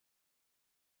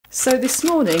So this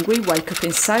morning we wake up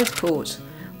in Southport,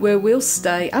 where we'll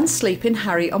stay and sleep in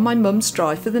Harry on my mum's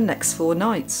drive for the next 4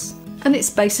 nights. And it's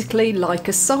basically like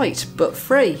a site, but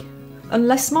free.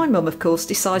 Unless my mum, of course,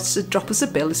 decides to drop us a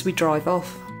bill as we drive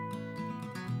off.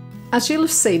 As you'll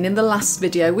have seen in the last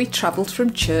video, we travelled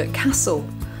from Chirk Castle,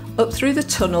 up through the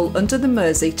tunnel under the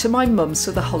Mersey to my mum's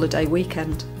for the holiday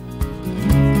weekend.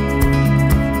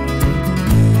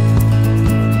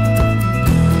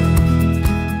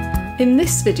 In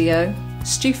this video,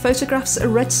 Stu photographs a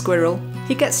red squirrel,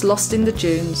 he gets lost in the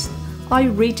dunes, I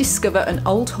rediscover an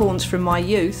old haunt from my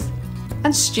youth,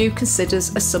 and Stu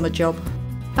considers a summer job,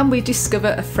 and we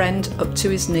discover a friend up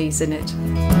to his knees in it. You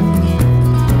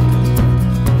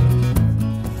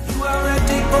are a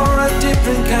deep or a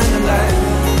different kind of life.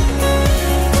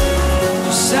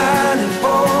 You're silent,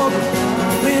 bold, the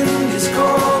wind is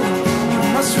cold, you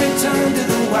must return to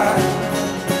the wild.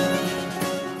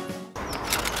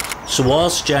 So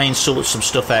whilst Jane sorts some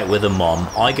stuff out with her mom,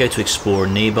 I go to explore a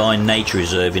nearby nature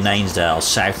reserve in Ainsdale,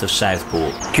 south of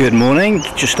Southport. Good morning,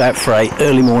 just out for a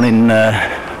early morning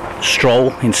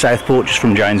stroll in Southport, just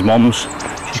from Jane's mum's.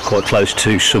 She's quite close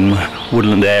to some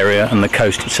woodland area and the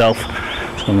coast itself.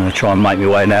 So I'm going to try and make my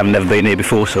way down. I've never been here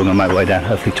before, so I'm going to make my way down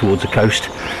hopefully towards the coast.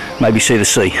 Maybe see the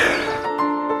sea.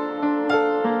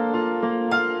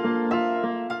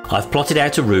 I've plotted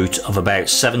out a route of about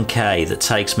 7k that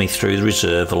takes me through the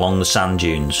reserve along the sand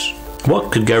dunes.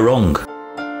 What could go wrong?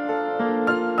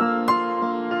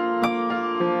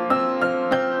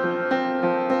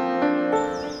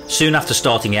 Soon after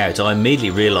starting out, I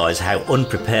immediately realise how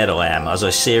unprepared I am as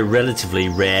I see a relatively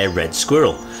rare red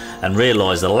squirrel and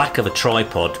realise the lack of a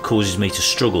tripod causes me to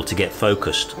struggle to get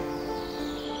focused.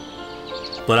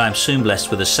 But I am soon blessed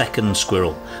with a second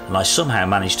squirrel, and I somehow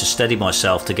managed to steady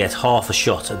myself to get half a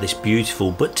shot at this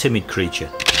beautiful but timid creature.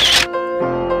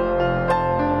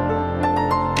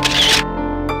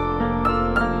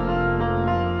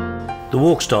 The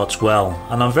walk starts well,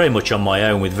 and I'm very much on my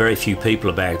own with very few people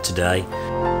about today.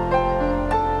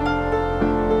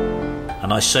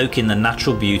 And I soak in the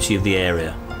natural beauty of the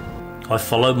area. I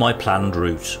follow my planned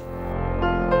route.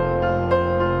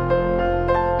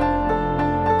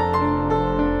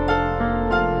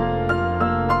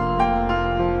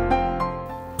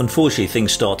 Unfortunately,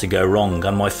 things start to go wrong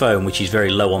on my phone, which is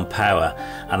very low on power,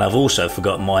 and I've also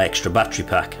forgotten my extra battery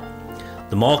pack.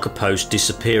 The marker posts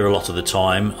disappear a lot of the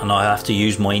time, and I have to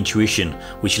use my intuition,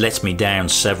 which lets me down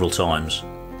several times.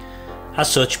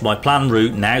 As such, my planned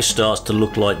route now starts to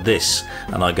look like this,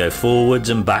 and I go forwards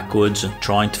and backwards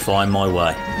trying to find my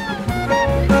way.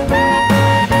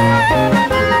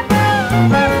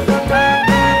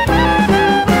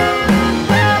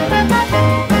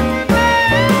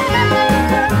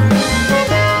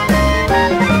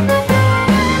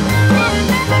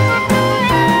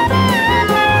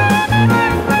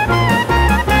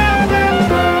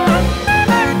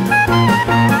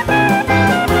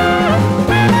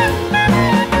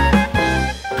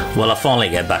 Well, I finally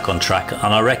get back on track,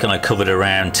 and I reckon I covered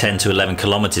around 10 to 11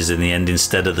 kilometres in the end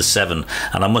instead of the 7,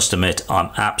 and I must admit I'm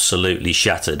absolutely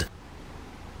shattered.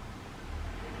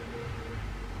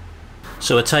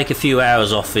 So I take a few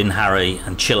hours off in Harry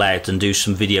and chill out and do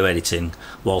some video editing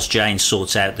whilst Jane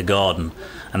sorts out the garden,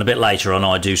 and a bit later on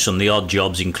I do some of the odd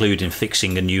jobs, including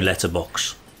fixing a new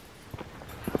letterbox.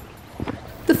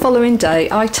 The following day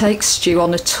I take Stu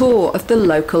on a tour of the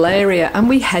local area and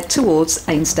we head towards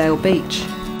Ainsdale Beach.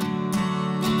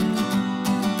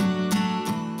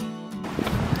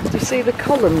 You see the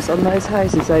columns on those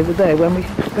houses over there? When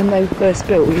they were first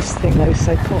built, we used to think they were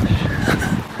so posh.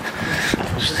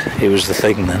 It was the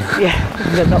thing then. Yeah,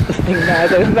 they're not the thing now,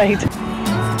 they were made.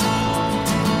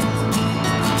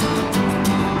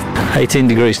 18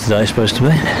 degrees today, supposed to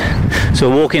be. So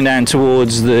we're walking down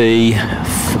towards the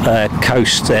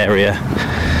coast area.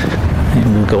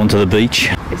 We'll go onto the beach.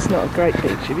 It's not a great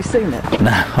beach, have you seen it?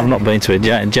 No, I've not been to it.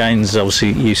 Jane's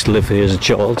obviously used to live here as a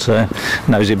child, so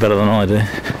knows it better than I do.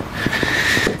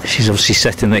 She's obviously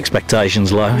setting the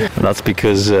expectations low. That's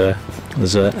because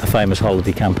there's a famous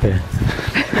holiday camp here.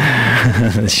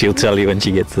 She'll tell you when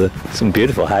she gets there. Some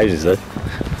beautiful houses though.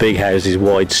 Big houses,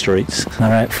 wide streets.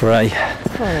 They're out for a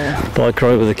bike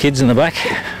ride with the kids in the back.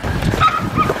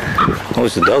 Oh,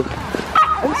 it's the dog.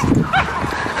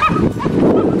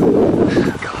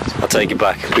 I'll take it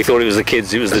back. We thought it was the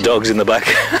kids, it was the dogs in the back.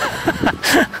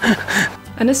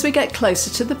 And as we get closer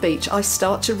to the beach, I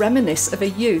start to reminisce of a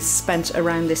youth spent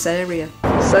around this area.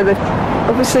 So they've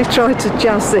obviously tried to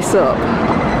jazz this up.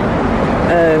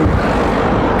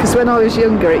 Because when I was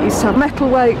younger, it used to have metal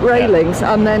railings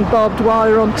and then barbed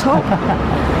wire on top.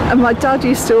 And my dad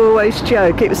used to always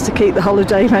joke it was to keep the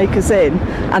holiday makers in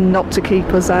and not to keep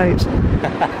us out.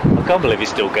 I can't believe it's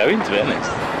still going, to be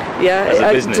honest. Yeah, as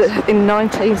a business. In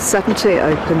 1970 it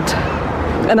opened.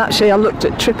 And actually I looked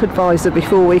at TripAdvisor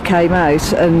before we came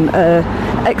out, and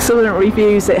excellent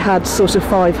reviews it had, sort of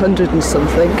 500 and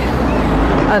something.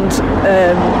 And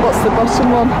what's the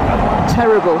bottom one?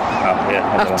 Terrible. Oh,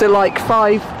 yeah, After like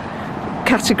 5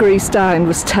 categories down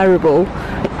was terrible,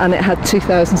 and it had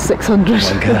 2,600.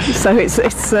 Oh my gosh. So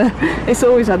it's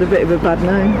always had a bit of a bad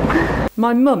name.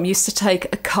 My mum used to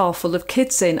take a car full of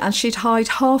kids in, and she'd hide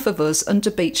half of us under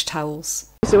beach towels.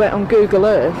 So I went on Google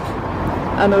Earth,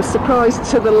 and I was surprised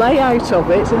to the layout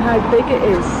of it and how big it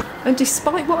is. And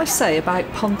despite what I say about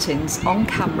Pontins on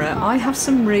camera, I have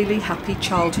some really happy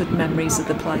childhood memories of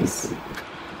the place.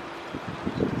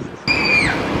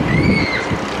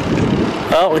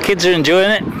 Well, the kids are enjoying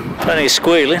it. Plenty of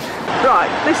squealing. Right,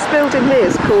 this building here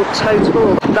is called Toad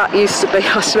Hall. That used to be,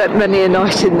 I spent many a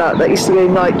night in that. That used to be a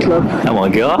nightclub Oh my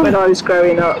God. when I was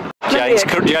growing up. Jane's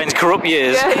corrupt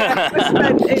years. Yeah, we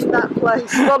spent in that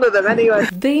place. One of them, anyway.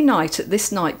 The night at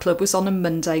this nightclub was on a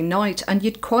Monday night, and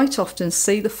you'd quite often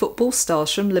see the football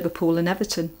stars from Liverpool and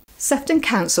Everton. Sefton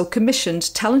Council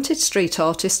commissioned talented street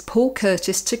artist Paul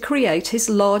Curtis to create his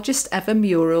largest ever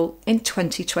mural in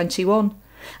 2021.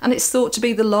 And it's thought to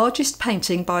be the largest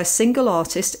painting by a single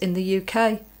artist in the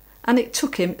UK. And it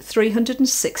took him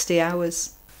 360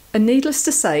 hours. And needless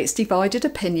to say, it's divided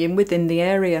opinion within the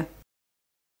area.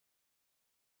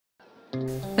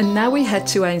 And now we head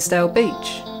to Ainsdale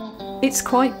Beach. It's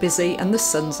quite busy and the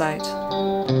sun's out.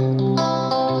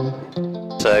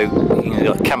 So you've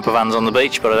got camper vans on the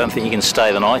beach, but I don't think you can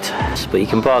stay the night. But you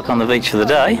can park on the beach for the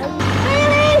day.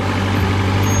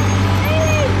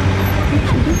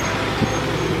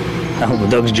 Oh, the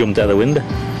dog's jumped out the window.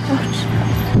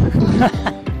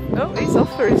 Oh, he's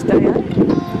off for his day out.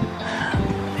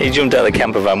 He jumped out the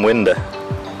camper van window.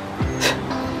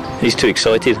 He's too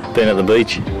excited being at the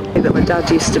beach. That my dad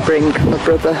used to bring my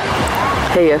brother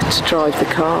here to drive the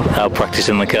car. Oh,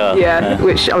 practicing the car. Yeah,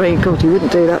 which, I mean, God, he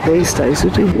wouldn't do that these days,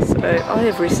 would he? So I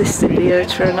have resisted the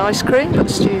urge for an ice cream, but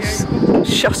Stu's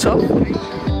shut off.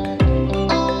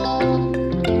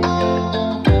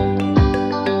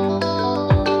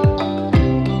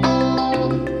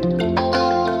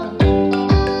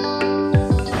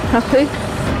 Happy?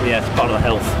 Yeah, it's part of the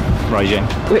health regime.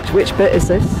 Which bit is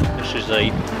this? This is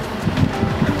a...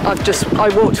 I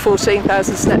walked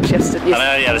 14,000 steps yesterday. I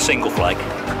know, yeah, a single flag,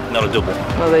 not a double.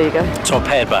 Well, there you go. So I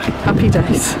paired back. Happy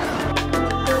days.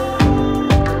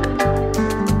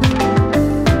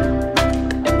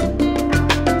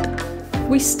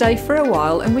 We stay for a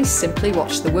while and we simply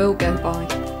watch the world go by.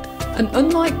 And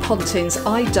unlike Pontins,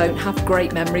 I don't have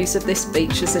great memories of this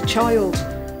beach as a child.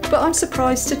 But I'm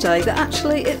surprised today that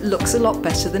actually it looks a lot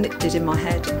better than it did in my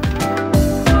head.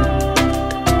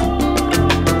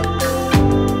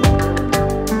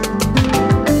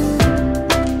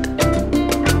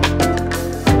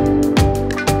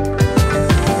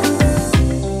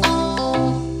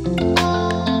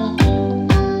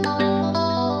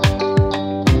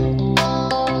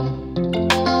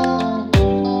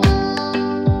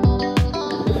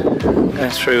 Going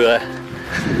through a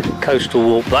coastal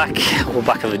walk back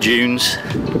of the dunes.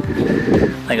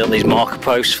 They got these marker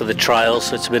posts for the trail,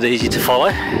 so it's a bit easy to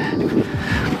follow.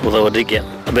 Although I did get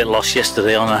a bit lost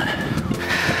yesterday on a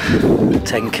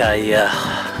 10k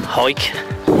hike.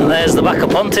 And there's the back of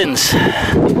Pontins.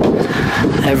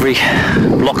 Every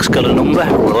block's got a number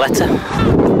or a letter.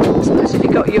 I suppose if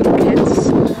you've got young kids.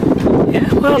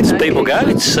 Yeah, well, it's people go.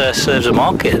 It serves a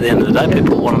market at the end of the day.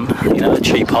 People want, a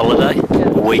cheap holiday.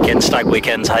 Weekends, stag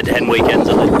weekends, hen weekends,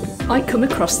 I think. I come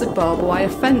across the barbed wire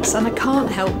fence and I can't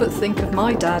help but think of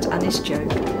my dad and his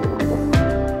joke.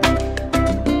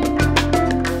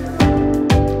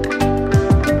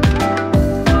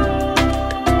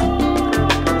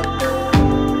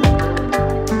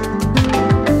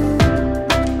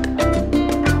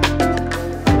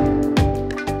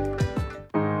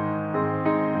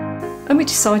 And we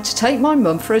decide to take my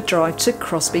mum for a drive to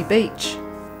Crosby Beach.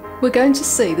 We're going to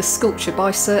see the sculpture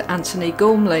by Sir Anthony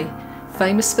Gormley,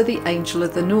 famous for the Angel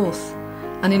of the North,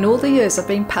 and in all the years I've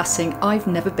been passing I've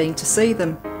never been to see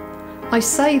them. I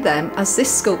say them as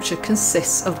this sculpture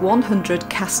consists of 100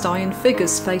 cast iron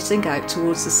figures facing out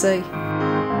towards the sea.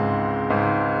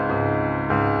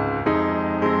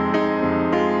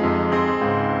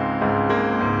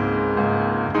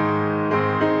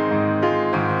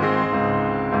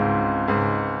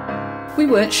 We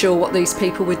weren't sure what these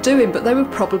people were doing, but they were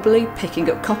probably picking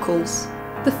up cockles.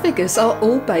 The figures are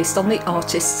all based on the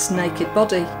artist's naked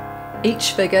body.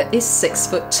 Each figure is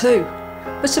 6'2",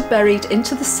 but are buried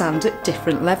into the sand at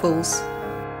different levels.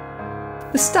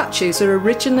 The statues were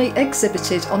originally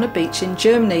exhibited on a beach in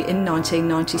Germany in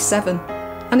 1997,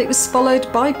 and it was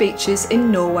followed by beaches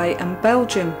in Norway and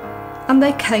Belgium, and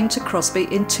they came to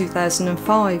Crosby in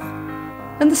 2005,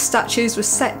 and the statues were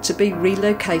set to be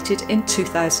relocated in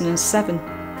 2007.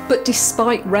 But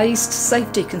despite raised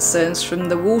safety concerns from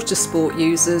the water sport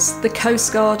users, the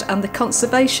Coast Guard and the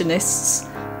conservationists,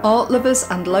 art lovers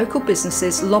and local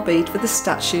businesses lobbied for the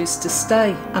statues to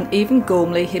stay, and even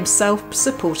Gormley himself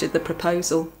supported the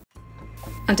proposal.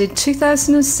 And in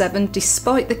 2007,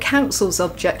 despite the council's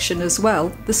objection as well,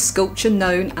 the sculpture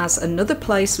known as Another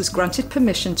Place was granted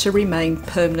permission to remain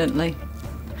permanently.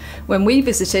 When we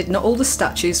visited, not all the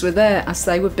statues were there as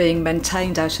they were being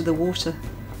maintained out of the water.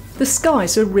 The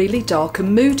skies were really dark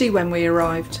and moody when we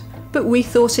arrived, but we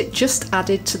thought it just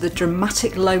added to the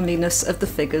dramatic loneliness of the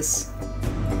figures.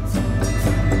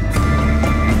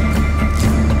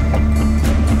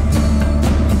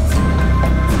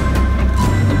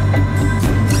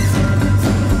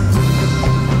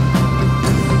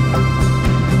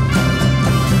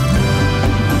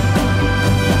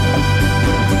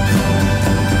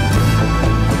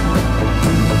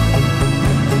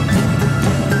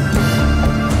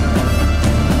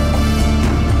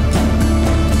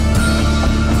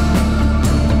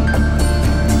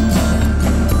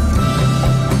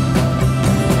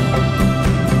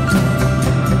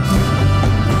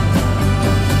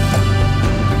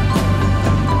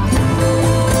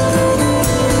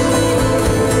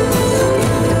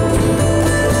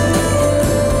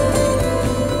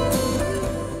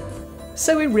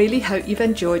 So we really hope you've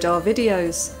enjoyed our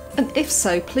videos, and if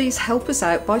so, please help us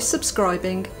out by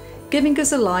subscribing, giving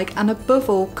us a like, and above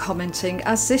all commenting,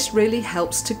 as this really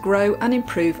helps to grow and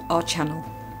improve our channel.